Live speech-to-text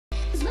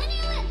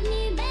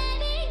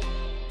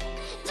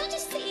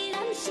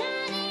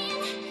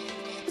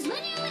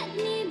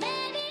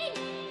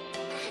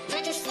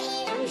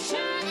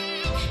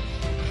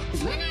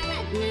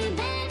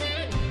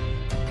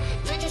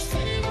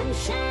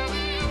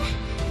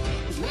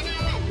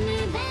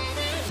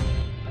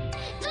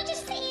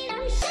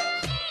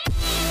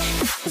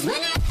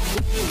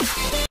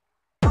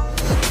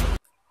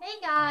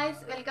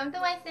welcome to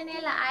my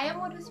channel. I am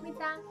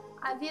Madhusmita.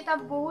 আজি এটা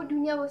বহুত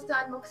ধুনিয়া বস্তু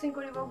আনবক্সিং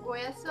কৰিব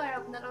গৈ আছো আৰু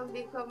আপোনালোক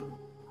দেখুৱাম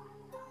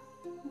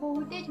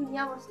বহুতে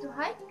ধুনিয়া বস্তু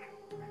হয়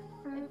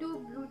এটো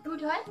ব্লুটুথ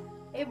হয়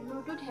এই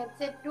ব্লুটুথ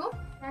হেডসেটটো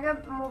এটা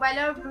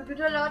মোবাইলৰ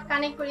ব্লুটুথৰ লগত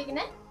কানেক্ট কৰি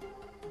কিনে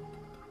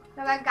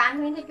লগা গান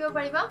শুনি থাকিব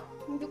পাৰিব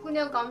কিন্তু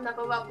কোনেও গম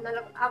নাপাব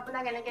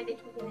আপোনাক এনেকৈ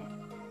দেখি কিনে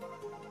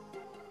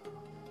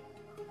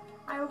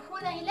আৰু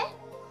ফোন আহিলে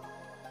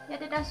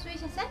ইয়াতে এটা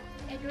সুইচ আছে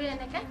এটো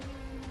এনেকৈ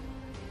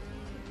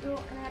তো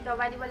এনে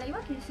দবাই দিব লাগিব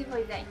ৰিসিভ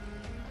হৈ যায়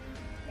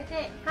এতে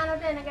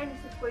কানতে এনেকৈ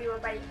ৰিসিভ কৰিব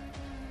পাৰি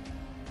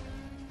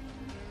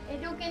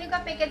এটো কেনেকুৱা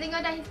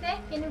পেকেজিংত আহিছে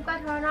কেনেকুৱা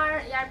ধৰণৰ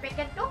ইয়াৰ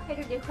পেকেটটো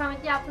হেতু দেখুৱাম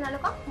এতিয়া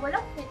আপোনালোকক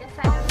বলক এটা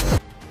চাই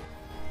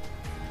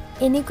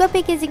এনেকুৱা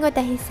পেকেজিংত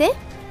আহিছে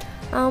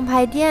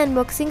ভাইটিয়ে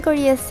আনবক্সিং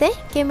কৰি আছে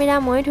কেমেৰা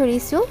মই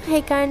ধৰিছো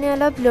সেই কাৰণে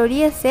অলপ লৰি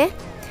আছে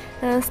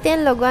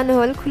ষ্টেণ্ড লগোৱা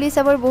নহল খুলি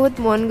চাবৰ বহুত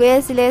মন গৈ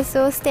আছিল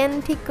সো ষ্টেণ্ড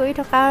ঠিক কৰি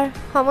থকাৰ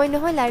সময়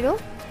নহল আৰু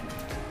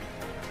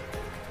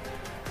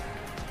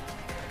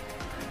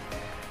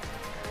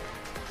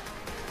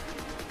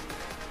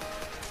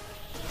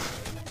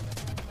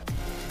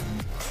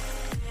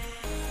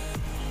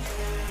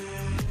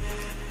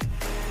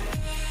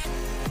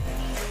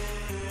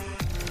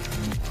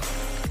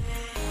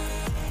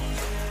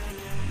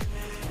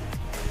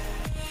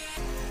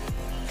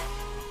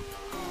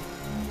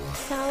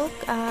চাওক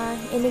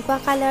এনেকুৱা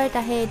কালাৰত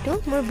আহে এটো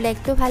মোৰ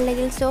ব্ল্যাকটো ভাল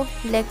লাগিল সো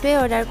ব্ল্যাকটোৱে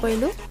অৰ্ডাৰ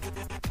কৰিলো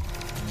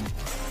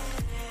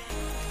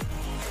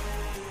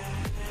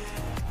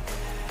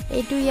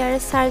এটো ইয়াৰ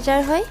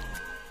চাৰ্জাৰ হয়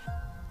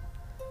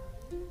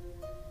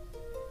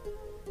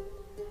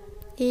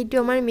এইটো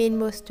আমাৰ মেইন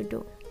বস্তুটো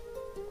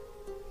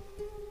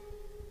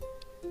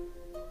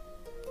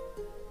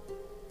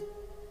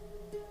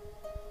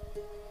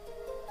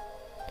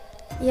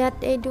ইয়াত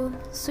এইটো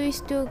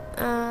সুইচটো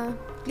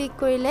ক্লিক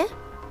কৰিলে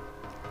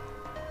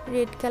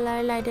red color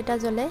light eta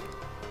jole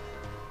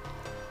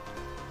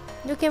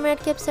do camera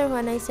capture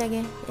howa nai sage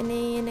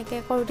eneke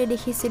korute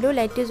dekhisilu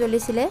light tu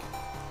jolisile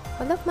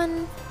olopman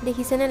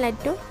dekhisene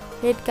light tu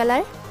red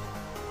color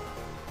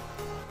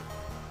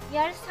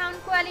year sound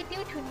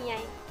কোৱালিটিও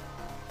ধুনিয়াই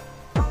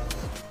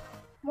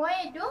মই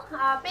এটো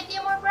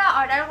পেটিএমৰ পৰা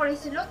অৰ্ডাৰ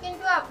কৰিছিলো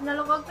কিন্তু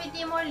আপোনালোকক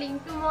পেটিএমৰ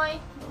লিংকটো মই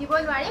দিব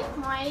নোৱাৰিম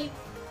মই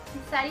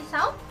বিচাৰি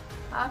চাও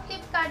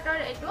ফ্লিপকাৰ্টৰ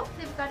এটো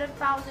ফ্লিপকাৰ্টত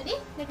পাও যদি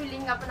হেতু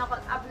লিংক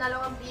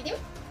আপোনালোকক দি দিম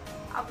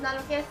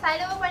আপোনালোকে চাই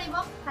লব পাৰিব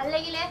ভাল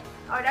লাগিলে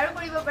অৰ্ডাৰ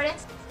কৰিব পাৰে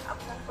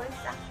আপোনালোকৰ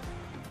ইচ্ছা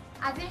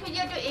আজিৰ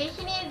ভিডিওটো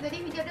এইখিনি যদি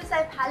ভিডিওটো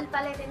চাই ভাল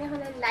পালে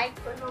তেনেহলে লাইক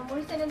কৰিব মোৰ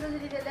চেনেলটো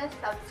যদি তেলে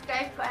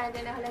সাবস্ক্ৰাইব কৰা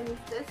তেনেহলে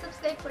নিশ্চয়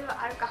সাবস্ক্ৰাইব কৰিব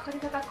আৰু কাষতে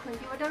থকা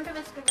ঘণ্টি বটনটো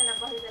প্ৰেছ কৰিব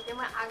নাপাহৰিব যাতে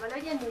মই আগলৈ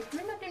দিয়া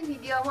নতুন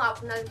ভিডিও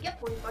আপোনালোকে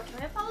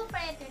পোনপ্ৰথমে পাব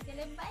পাৰে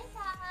তেতিয়ালে